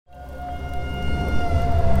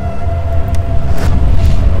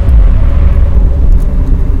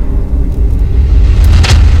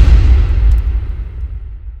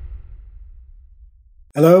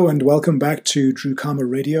Hello and welcome back to Drew Karma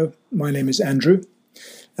Radio. My name is Andrew.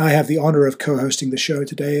 I have the honor of co-hosting the show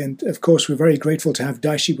today, and of course we're very grateful to have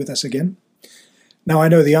Daishi with us again. Now I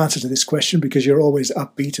know the answer to this question because you're always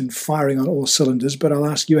upbeat and firing on all cylinders, but I'll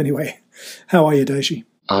ask you anyway. How are you, Daishi?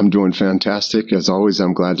 I'm doing fantastic. As always,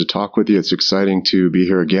 I'm glad to talk with you. It's exciting to be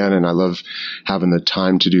here again, and I love having the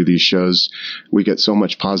time to do these shows. We get so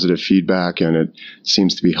much positive feedback, and it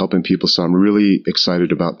seems to be helping people. So I'm really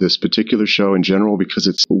excited about this particular show in general because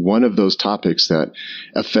it's one of those topics that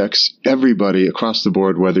affects everybody across the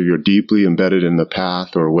board, whether you're deeply embedded in the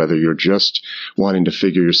path or whether you're just wanting to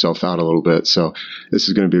figure yourself out a little bit. So this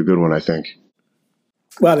is going to be a good one, I think.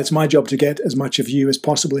 Well, it's my job to get as much of you as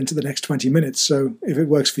possible into the next 20 minutes. So if it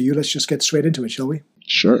works for you, let's just get straight into it, shall we?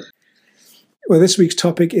 Sure. Well, this week's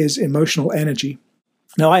topic is emotional energy.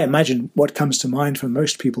 Now, I imagine what comes to mind for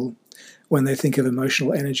most people when they think of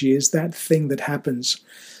emotional energy is that thing that happens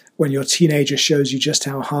when your teenager shows you just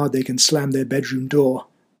how hard they can slam their bedroom door.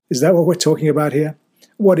 Is that what we're talking about here?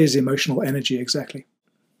 What is emotional energy exactly?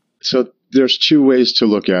 So there's two ways to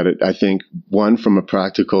look at it, I think. One from a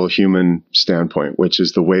practical human standpoint, which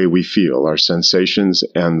is the way we feel, our sensations,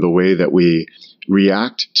 and the way that we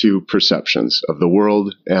react to perceptions of the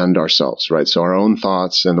world and ourselves, right? So our own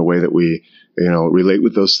thoughts and the way that we, relate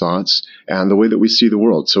with those thoughts and the way that we see the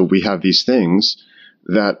world. So we have these things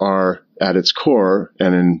that are at its core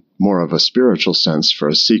and in more of a spiritual sense for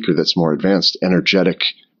a seeker that's more advanced, energetic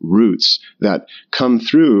roots that come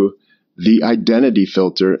through the identity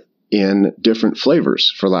filter in different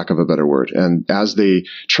flavors, for lack of a better word. And as they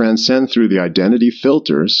transcend through the identity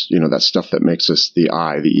filters, that stuff that makes us the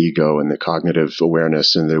I, the ego, and the cognitive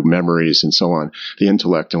awareness, and the memories, and so on, the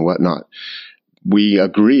intellect and whatnot, we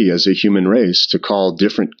agree as a human race to call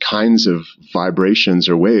different kinds of vibrations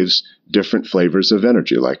or waves different flavors of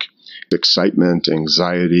energy, like excitement,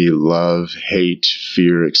 anxiety, love, hate,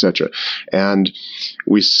 fear, etc. And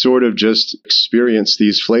we sort of just experience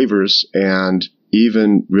these flavors, and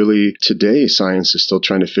even really today, science is still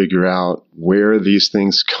trying to figure out where these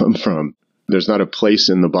things come from. There's not a place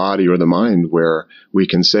in the body or the mind where we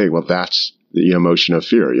can say, well, that's the emotion of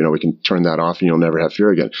fear. We can turn that off and you'll never have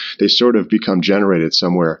fear again. They sort of become generated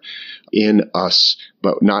somewhere in us,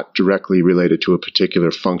 but not directly related to a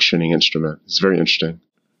particular functioning instrument. It's very interesting.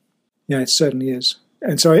 Yeah, it certainly is.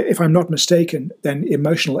 And so if I'm not mistaken, then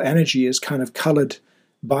emotional energy is kind of colored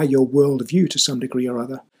by your worldview to some degree or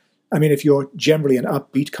other. I mean, if you're generally an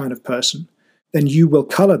upbeat kind of person, then you will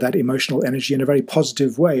color that emotional energy in a very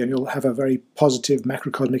positive way, and you'll have a very positive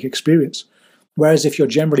macrocosmic experience. Whereas if you're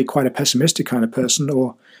generally quite a pessimistic kind of person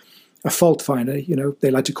or a fault finder,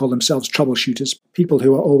 they like to call themselves troubleshooters, people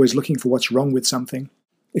who are always looking for what's wrong with something.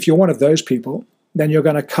 If you're one of those people, then you're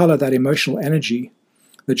going to color that emotional energy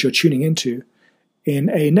that you're tuning into in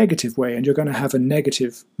a negative way, and you're going to have a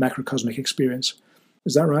negative macrocosmic experience.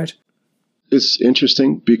 Is that right? It's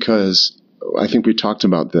interesting because I think we talked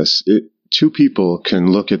about this. Two people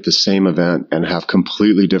can look at the same event and have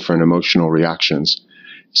completely different emotional reactions.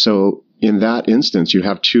 So in that instance, you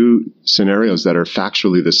have two scenarios that are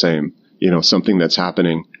factually the same, something that's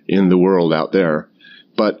happening in the world out there,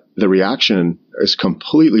 but the reaction is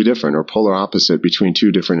completely different or polar opposite between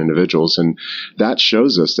two different individuals. And that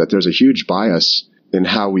shows us that there's a huge bias in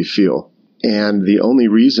how we feel. And the only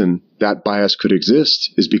reason that bias could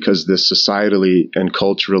exist is because the societally and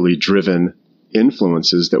culturally driven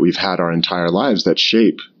influences that we've had our entire lives that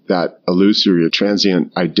shape that illusory or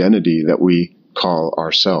transient identity that we call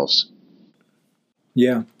ourselves.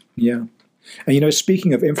 Yeah. And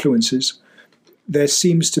speaking of influences, there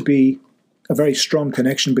seems to be a very strong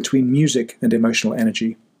connection between music and emotional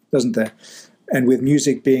energy, doesn't there? And with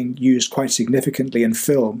music being used quite significantly in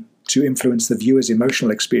film to influence the viewer's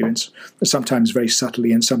emotional experience, sometimes very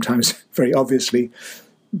subtly and sometimes very obviously,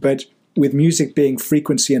 but with music being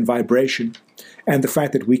frequency and vibration, and the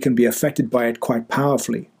fact that we can be affected by it quite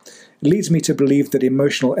powerfully, it leads me to believe that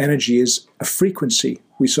emotional energy is a frequency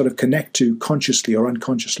we sort of connect to consciously or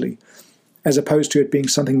unconsciously, as opposed to it being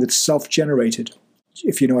something that's self-generated,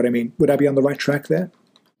 if you know what I mean. Would I be on the right track there?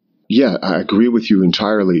 Yeah, I agree with you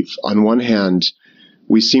entirely. On one hand,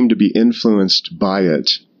 we seem to be influenced by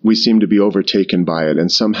it. We seem to be overtaken by it,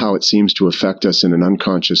 and somehow it seems to affect us in an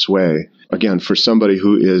unconscious way. Again, for somebody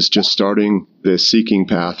who is just starting the seeking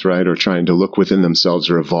path, right, or trying to look within themselves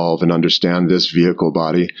or evolve and understand this vehicle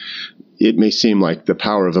body, it may seem like the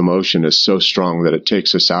power of emotion is so strong that it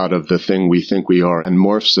takes us out of the thing we think we are and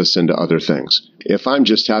morphs us into other things. If I'm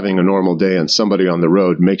just having a normal day and somebody on the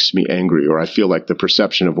road makes me angry, or I feel like the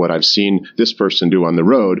perception of what I've seen this person do on the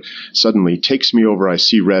road suddenly takes me over, I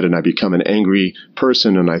see red and I become an angry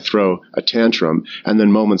person and I throw a tantrum. And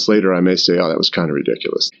then moments later, I may say, oh, that was kind of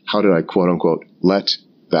ridiculous. How did I, quote unquote, let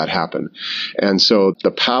that happen? And so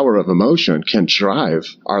the power of emotion can drive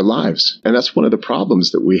our lives. And that's one of the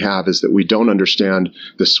problems that we have, is that we don't understand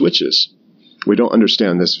the switches. We don't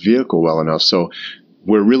understand this vehicle well enough. So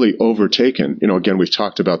we're really overtaken. Again, we've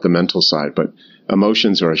talked about the mental side, but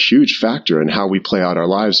emotions are a huge factor in how we play out our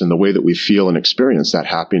lives and the way that we feel and experience that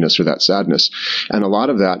happiness or that sadness. And a lot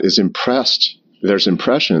of that is impressed. There's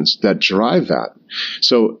impressions that drive that.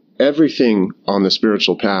 So everything on the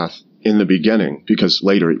spiritual path in the beginning, because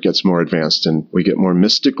later it gets more advanced and we get more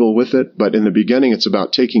mystical with it, but in the beginning it's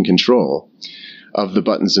about taking control of the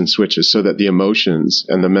buttons and switches so that the emotions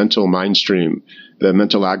and the mental mind stream, the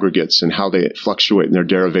mental aggregates and how they fluctuate in their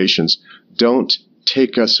derivations don't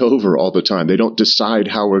take us over all the time. They don't decide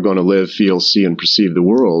how we're going to live, feel, see, and perceive the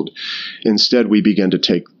world. Instead, we begin to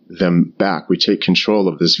take them back. We take control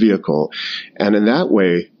of this vehicle. And in that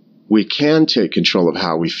way, we can take control of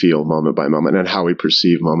how we feel moment by moment and how we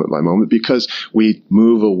perceive moment by moment, because we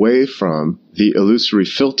move away from the illusory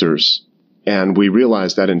filters and we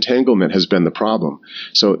realize that entanglement has been the problem.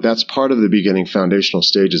 So that's part of the beginning foundational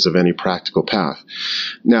stages of any practical path.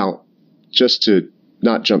 Now, just to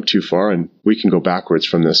not jump too far, and we can go backwards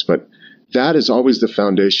from this, but that is always the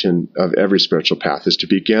foundation of every spiritual path, is to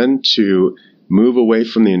begin to move away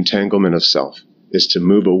from the entanglement of self, is to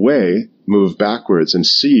move backwards and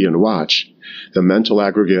see and watch the mental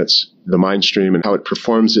aggregates, the mind stream, and how it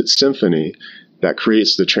performs its symphony that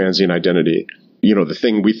creates the transient identity. The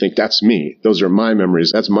thing we think, that's me. Those are my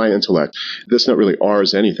memories. That's my intellect. That's not really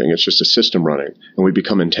ours anything. It's just a system running, and we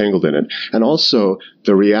become entangled in it. And also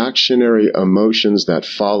the reactionary emotions that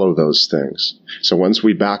follow those things. So once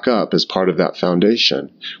we back up as part of that foundation,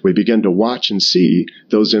 we begin to watch and see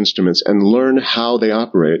those instruments and learn how they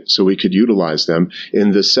operate so we could utilize them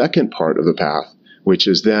in the second part of the path, which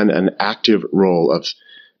is then an active role of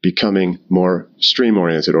becoming more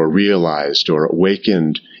stream-oriented or realized or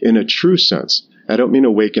awakened in a true sense. I don't mean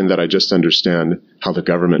awakened that I just understand how the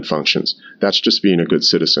government functions. That's just being a good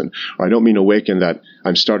citizen. Or I don't mean awakened that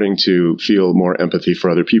I'm starting to feel more empathy for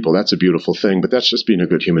other people. That's a beautiful thing, but that's just being a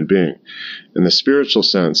good human being. In the spiritual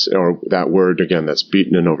sense, or that word, again, that's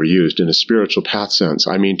beaten and overused, in a spiritual path sense,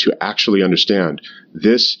 I mean to actually understand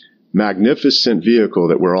this magnificent vehicle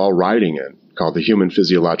that we're all riding in, called the human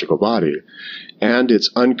physiological body, and its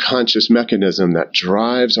unconscious mechanism that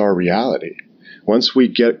drives our reality. Once we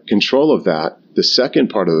get control of that, the second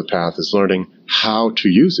part of the path is learning how to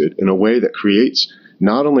use it in a way that creates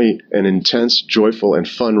not only an intense, joyful, and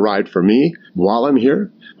fun ride for me while I'm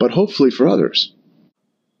here, but hopefully for others.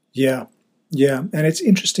 Yeah. And it's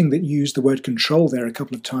interesting that you used the word control there a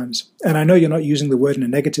couple of times. And I know you're not using the word in a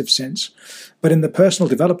negative sense, but in the personal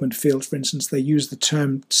development field, for instance, they use the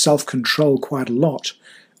term self-control quite a lot,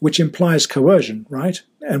 which implies coercion, right?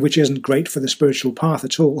 And which isn't great for the spiritual path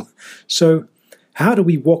at all. So how do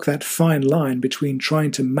we walk that fine line between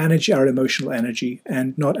trying to manage our emotional energy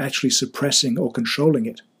and not actually suppressing or controlling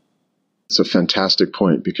it? It's a fantastic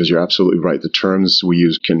point, because you're absolutely right. The terms we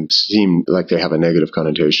use can seem like they have a negative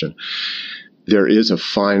connotation. There is a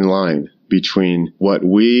fine line between what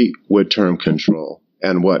we would term control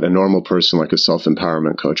and what a normal person like a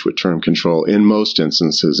self-empowerment coach would term control in most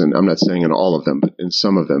instances. And I'm not saying in all of them, but in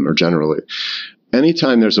some of them, or generally.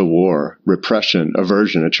 Anytime there's a war, repression,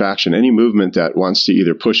 aversion, attraction, any movement that wants to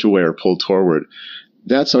either push away or pull toward,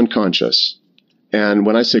 that's unconscious. And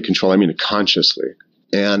when I say control, I mean consciously.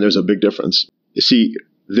 And there's a big difference. You see,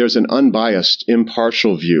 there's an unbiased,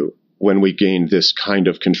 impartial view when we gain this kind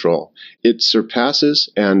of control. It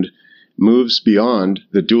surpasses and moves beyond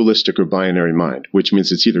the dualistic or binary mind, which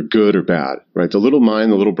means it's either good or bad, right? The little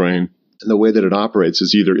mind, the little brain, and the way that it operates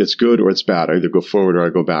is either it's good or it's bad. I either go forward or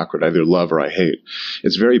I go backward. I either love or I hate.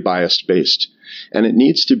 It's very biased based. And it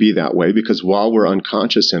needs to be that way, because while we're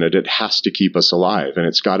unconscious in it, it has to keep us alive. And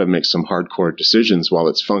it's got to make some hardcore decisions while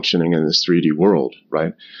it's functioning in this 3D world,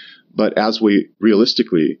 right? But as we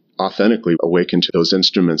realistically, authentically awaken to those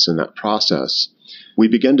instruments in that process, we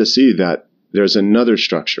begin to see that there's another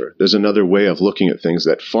structure. There's another way of looking at things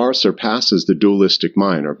that far surpasses the dualistic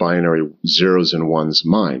mind or binary zeros and ones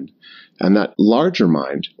mind. And that larger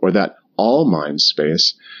mind, or that all mind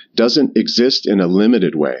space, doesn't exist in a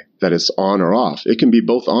limited way, that it's on or off. It can be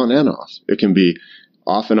both on and off. It can be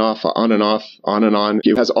off and off, on and off, on and on.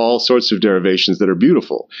 It has all sorts of derivations that are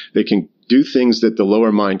beautiful. They can do things that the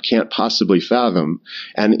lower mind can't possibly fathom.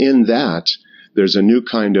 And in that, there's a new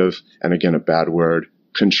kind of, and again, a bad word,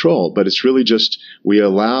 control. But it's really just we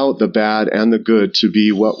allow the bad and the good to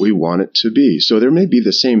be what we want it to be. So there may be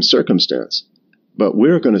the same circumstance, but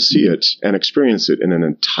we're going to see it and experience it in an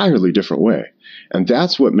entirely different way. And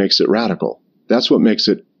that's what makes it radical. That's what makes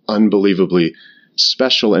it unbelievably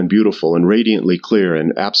special and beautiful and radiantly clear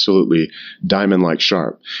and absolutely diamond-like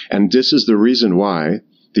sharp. And this is the reason why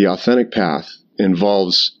the authentic path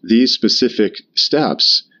involves these specific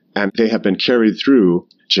steps, and they have been carried through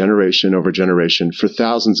generation over generation for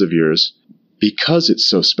thousands of years because it's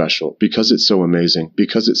so special, because it's so amazing,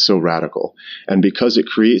 because it's so radical, and because it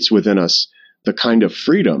creates within us the kind of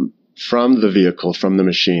freedom from the vehicle, from the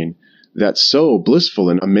machine, that's so blissful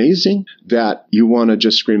and amazing that you want to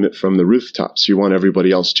just scream it from the rooftops. You want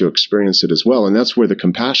everybody else to experience it as well. And that's where the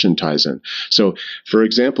compassion ties in. So, for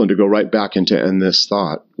example, and to go right back and to end this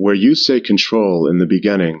thought, where you say control in the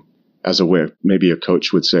beginning as a way, maybe a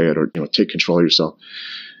coach would say it, or, take control of yourself.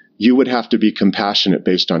 You would have to be compassionate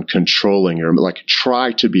based on controlling your,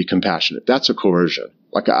 try to be compassionate. That's a coercion.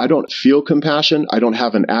 I don't feel compassion. I don't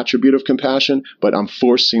have an attribute of compassion, but I'm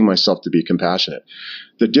forcing myself to be compassionate.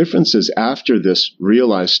 The difference is after this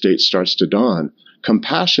realized state starts to dawn,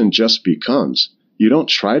 compassion just becomes. You don't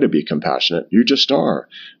try to be compassionate. You just are,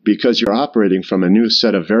 because you're operating from a new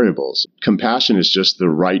set of variables. Compassion is just the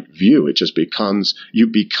right view. It just becomes, you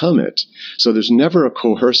become it. So there's never a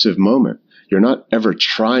coercive moment. You're not ever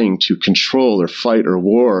trying to control or fight or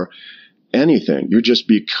war anything. You're just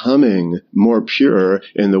becoming more pure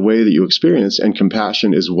in the way that you experience. And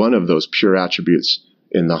compassion is one of those pure attributes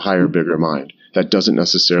in the higher, bigger mind that doesn't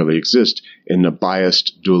necessarily exist in the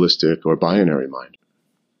biased, dualistic, or binary mind.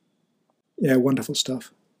 Yeah, wonderful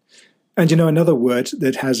stuff. And another word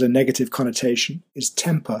that has a negative connotation is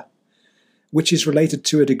temper, which is related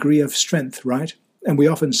to a degree of strength, right? And we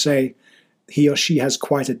often say he or she has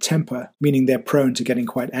quite a temper, meaning they're prone to getting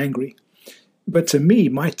quite angry. But to me,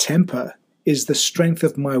 my temper is the strength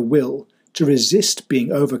of my will to resist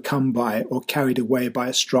being overcome by or carried away by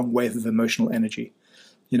a strong wave of emotional energy.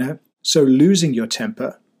 So losing your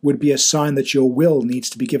temper would be a sign that your will needs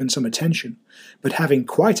to be given some attention. But having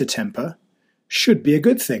quite a temper should be a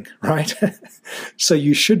good thing, right? So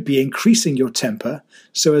you should be increasing your temper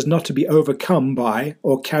so as not to be overcome by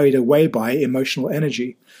or carried away by emotional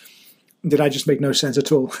energy. Did I just make no sense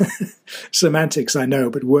at all? Semantics, I know,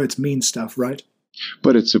 but words mean stuff, right?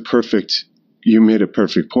 But you made a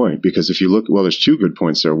perfect point, because if you look, there's two good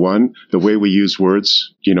points there. One, the way we use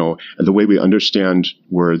words, and the way we understand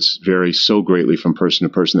words vary so greatly from person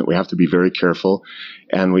to person that we have to be very careful,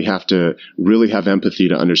 and we have to really have empathy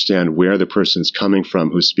to understand where the person's coming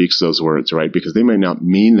from who speaks those words, right? Because they may not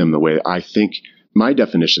mean them the way I think. My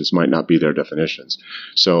definitions might not be their definitions.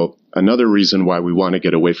 So another reason why we want to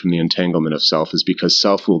get away from the entanglement of self is because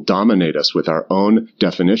self will dominate us with our own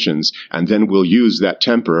definitions, and then we'll use that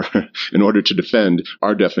temper in order to defend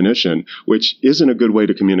our definition, which isn't a good way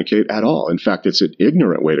to communicate at all. In fact, it's an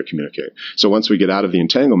ignorant way to communicate. So once we get out of the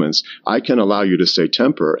entanglements, I can allow you to say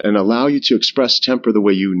temper and allow you to express temper the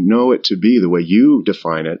way you know it to be, the way you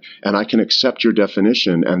define it, and I can accept your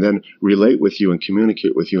definition and then relate with you and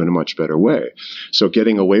communicate with you in a much better way. So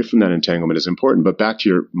getting away from that entanglement is important. But back to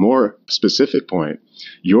your more specific point,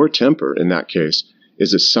 your temper in that case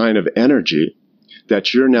is a sign of energy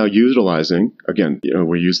that you're now utilizing. Again,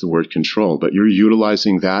 we use the word control, but you're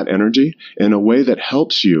utilizing that energy in a way that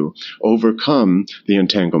helps you overcome the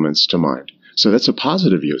entanglements to mind. So that's a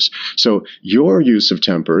positive use. So your use of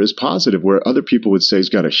temper is positive, where other people would say he's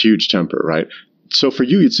got a huge temper, right? So for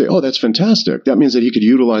you, you'd say, oh, that's fantastic. That means that he could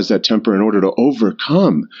utilize that temper in order to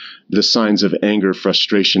overcome the signs of anger,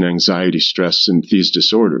 frustration, anxiety, stress, and these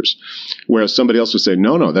disorders. Whereas somebody else would say,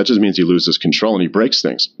 no, that just means he loses control and he breaks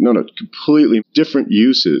things. No, completely different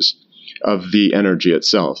uses of the energy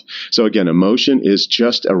itself. So again, emotion is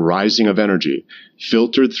just a rising of energy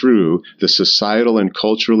filtered through the societal and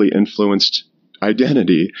culturally influenced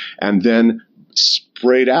identity, and then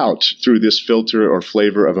sprayed out through this filter or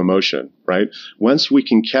flavor of emotion, right? Once we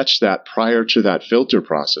can catch that prior to that filter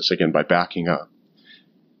process, again, by backing up,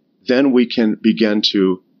 then we can begin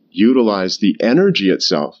to utilize the energy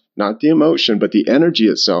itself, not the emotion, but the energy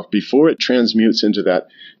itself before it transmutes into that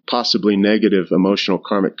possibly negative emotional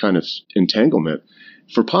karmic kind of entanglement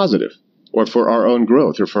for positive, or for our own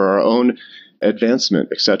growth, or for our own advancement,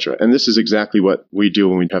 etc. And this is exactly what we do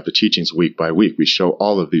when we have the teachings week by week. We show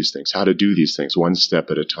all of these things, how to do these things one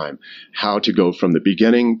step at a time, how to go from the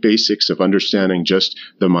beginning basics of understanding just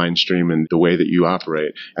the mind stream and the way that you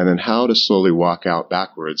operate, and then how to slowly walk out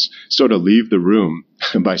backwards, sort of leave the room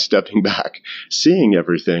by stepping back, seeing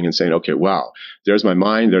everything and saying, okay, wow, there's my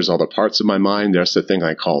mind. There's all the parts of my mind. There's the thing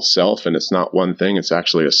I call self. And it's not one thing. It's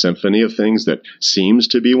actually a symphony of things that seems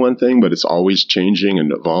to be one thing, but it's always changing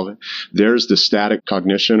and evolving. There's the static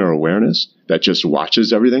cognition or awareness that just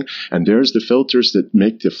watches everything. And there's the filters that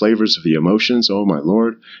make the flavors of the emotions. Oh, my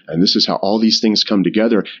Lord. And this is how all these things come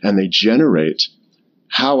together and they generate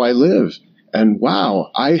how I live. And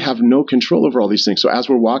wow, I have no control over all these things. So as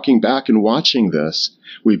we're walking back and watching this,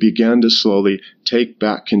 we begin to slowly take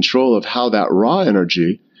back control of how that raw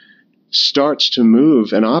energy starts to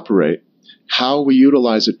move and operate, how we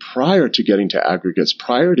utilize it prior to getting to aggregates,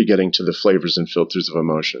 prior to getting to the flavors and filters of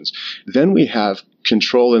emotions. Then we have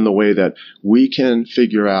control in the way that we can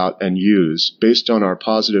figure out and use, based on our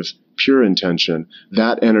positive, pure intention,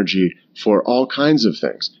 that energy for all kinds of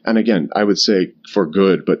things. And again, I would say for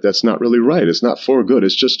good, but that's not really right. It's not for good.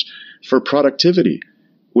 It's just for productivity,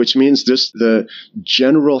 which means the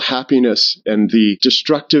general happiness and the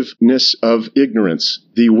destructiveness of ignorance,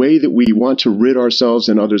 the way that we want to rid ourselves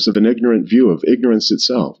and others of an ignorant view of ignorance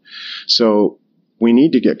itself. So we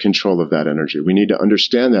need to get control of that energy. We need to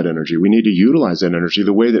understand that energy. We need to utilize that energy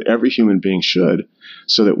the way that every human being should,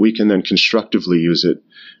 so that we can then constructively use it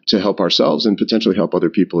to help ourselves and potentially help other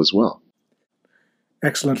people as well.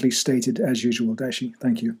 Excellently stated, as usual, Daishi.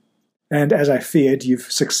 Thank you. And as I feared,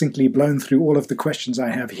 you've succinctly blown through all of the questions I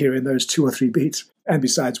have here in those 2 or 3 beats. And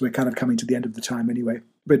besides, we're kind of coming to the end of the time anyway.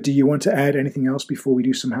 But do you want to add anything else before we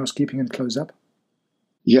do some housekeeping and close up?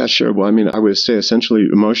 Yeah, sure. Well, I mean, I would say essentially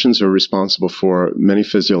emotions are responsible for many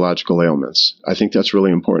physiological ailments. I think that's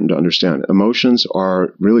really important to understand. Emotions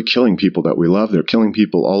are really killing people that we love. They're killing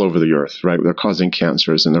people all over the earth, right? They're causing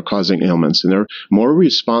cancers and they're causing ailments, and they're more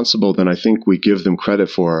responsible than I think we give them credit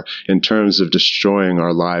for in terms of destroying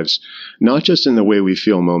our lives, not just in the way we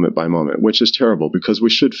feel moment by moment, which is terrible, because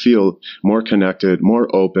we should feel more connected, more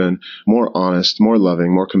open, more honest, more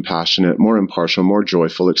loving, more compassionate, more impartial, more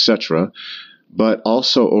joyful, etc. But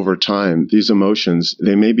also over time, these emotions,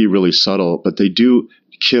 they may be really subtle, but they do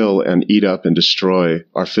kill and eat up and destroy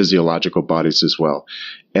our physiological bodies as well.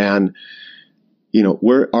 And, you know,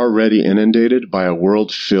 we're already inundated by a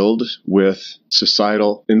world filled with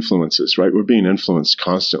societal influences, right? We're being influenced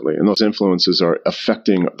constantly. And those influences are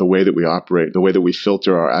affecting the way that we operate, the way that we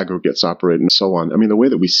filter our aggregates operate, and so on. I mean, the way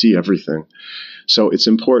that we see everything. So it's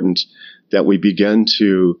important that we begin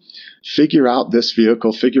to figure out this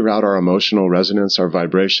vehicle, figure out our emotional resonance, our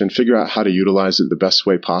vibration, figure out how to utilize it the best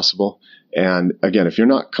way possible. And again, if you're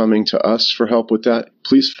not coming to us for help with that,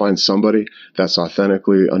 please find somebody that's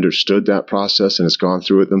authentically understood that process and has gone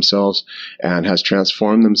through it themselves and has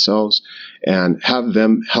transformed themselves, and have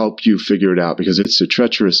them help you figure it out, because it's a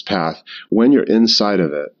treacherous path. When you're inside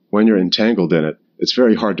of it, when you're entangled in it, it's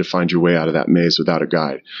very hard to find your way out of that maze without a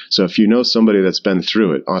guide. So if you know somebody that's been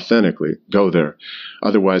through it authentically, go there.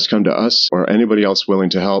 Otherwise, come to us or anybody else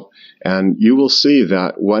willing to help, and you will see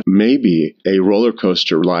that what may be a roller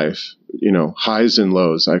coaster life, you know, highs and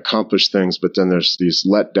lows. I accomplish things, but then there's these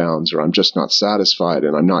letdowns, or I'm just not satisfied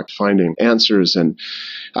and I'm not finding answers, and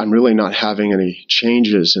I'm really not having any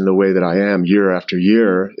changes in the way that I am year after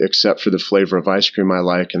year, except for the flavor of ice cream I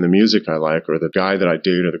like and the music I like, or the guy that I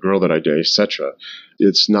date or the girl that I date, etc.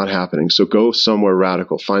 It's not happening. So go somewhere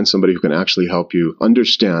radical. Find somebody who can actually help you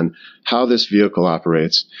understand how this vehicle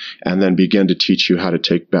operates, and then begin to teach you how to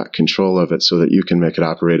take back control of it so that you can make it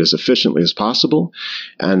operate as efficiently as possible.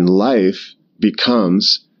 And life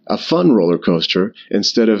becomes a fun roller coaster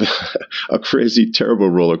instead of a crazy, terrible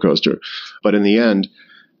roller coaster. But in the end,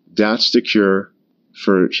 that's the cure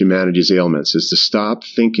for humanity's ailments, is to stop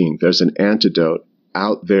thinking there's an antidote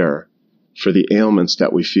out there for the ailments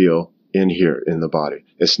that we feel in here in the body.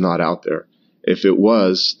 It's not out there. If it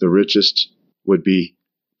was, the richest would be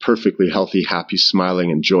perfectly healthy, happy,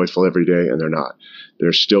 smiling, and joyful every day, and they're not.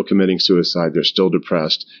 They're still committing suicide. They're still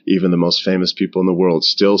depressed. Even the most famous people in the world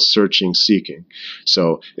still searching, seeking.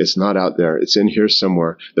 So it's not out there. It's in here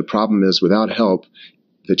somewhere. The problem is, without help,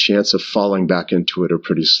 the chance of falling back into it are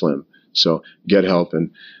pretty slim. So get help,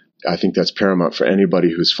 and I think that's paramount for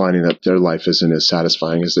anybody who's finding that their life isn't as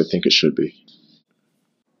satisfying as they think it should be.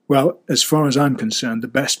 Well, as far as I'm concerned, the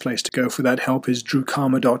best place to go for that help is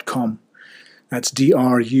drukama.com. That's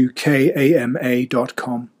drukama.com.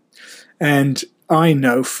 And I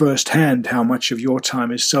know firsthand how much of your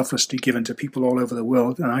time is selflessly given to people all over the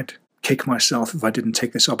world, and I'd kick myself if I didn't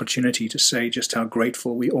take this opportunity to say just how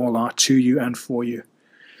grateful we all are to you and for you.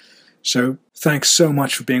 So thanks so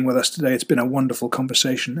much for being with us today. It's been a wonderful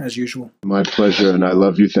conversation, as usual. My pleasure, and I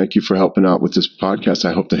love you. Thank you for helping out with this podcast.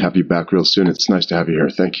 I hope to have you back real soon. It's nice to have you here.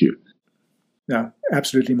 Thank you. No,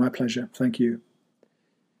 absolutely my pleasure. Thank you.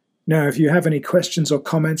 Now, if you have any questions or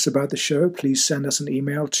comments about the show, please send us an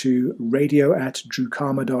email to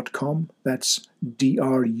radio@drukama.com. That's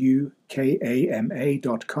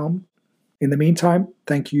drukama.com. In the meantime,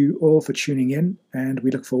 thank you all for tuning in, and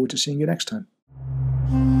we look forward to seeing you next time.